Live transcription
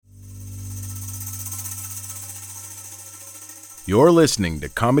You're listening to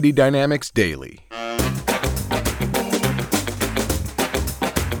Comedy Dynamics Daily.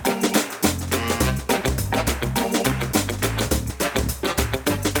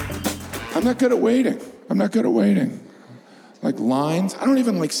 I'm not good at waiting. Like lines, I don't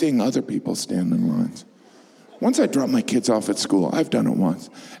even like seeing other people stand in lines. Once I dropped my kids off at school, I've done it once,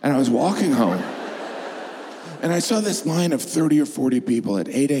 and I was walking home, and I saw this line of 30 or 40 people at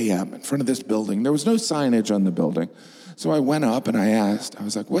 8 a.m. in front of this building. There was no signage on the building. So I went up and I asked, I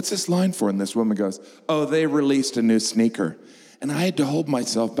was like, what's this line for? And this woman goes, oh, they released a new sneaker. And I had to hold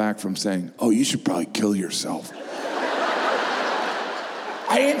myself back from saying, oh, you should probably kill yourself.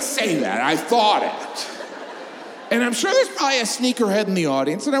 I didn't say that, I thought it. And I'm sure there's probably a sneakerhead in the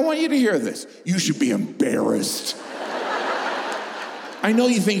audience, and I want you to hear this. You should be embarrassed. I know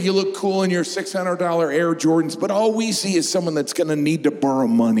you think you look cool in your $600 Air Jordans, but all we see is someone that's gonna need to borrow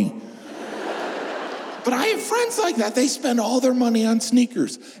money. But I have friends like that. They spend all their money on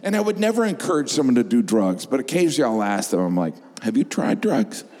sneakers. And I would never encourage someone to do drugs, but occasionally I'll ask them, I'm like, have you tried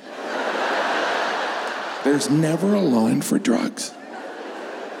drugs? There's never a line for drugs.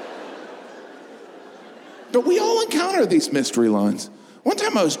 But we all encounter these mystery lines. One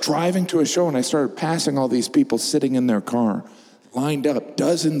time I was driving to a show and I started passing all these people sitting in their car, lined up,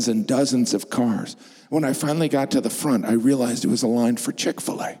 dozens and dozens of cars. When I finally got to the front, I realized it was a line for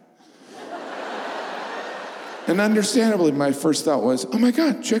Chick-fil-A. And understandably, my first thought was, oh my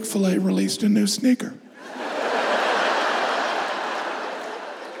God, Chick-fil-A released a new sneaker.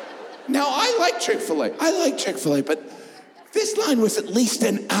 Now, I like Chick-fil-A, but this line was at least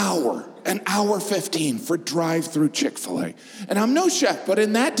an hour 15 for drive-through Chick-fil-A. And I'm no chef, but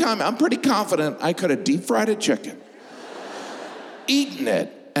in that time, I'm pretty confident I could have deep-fried a chicken, eaten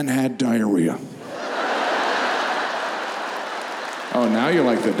it, and had diarrhea. Oh, now you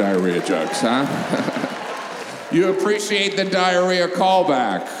like the diarrhea jokes, huh? You appreciate the diarrhea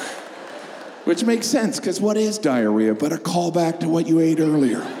callback. Which makes sense, because what is diarrhea but a callback to what you ate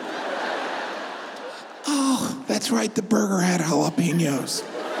earlier? Oh, that's right, the burger had jalapenos.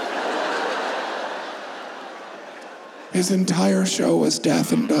 His entire show was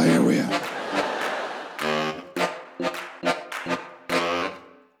death and diarrhea.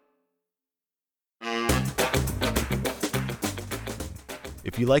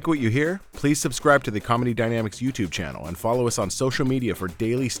 If you like what you hear, please subscribe to the Comedy Dynamics YouTube channel and follow us on social media for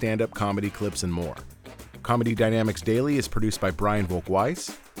daily stand-up comedy clips and more. Comedy Dynamics Daily is produced by Brian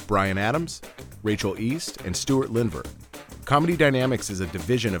Volk-Weiss, Brian Adams, Rachel East, and Stuart Lindver. Comedy Dynamics is a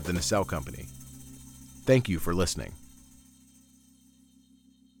division of the Nacelle Company. Thank you for listening.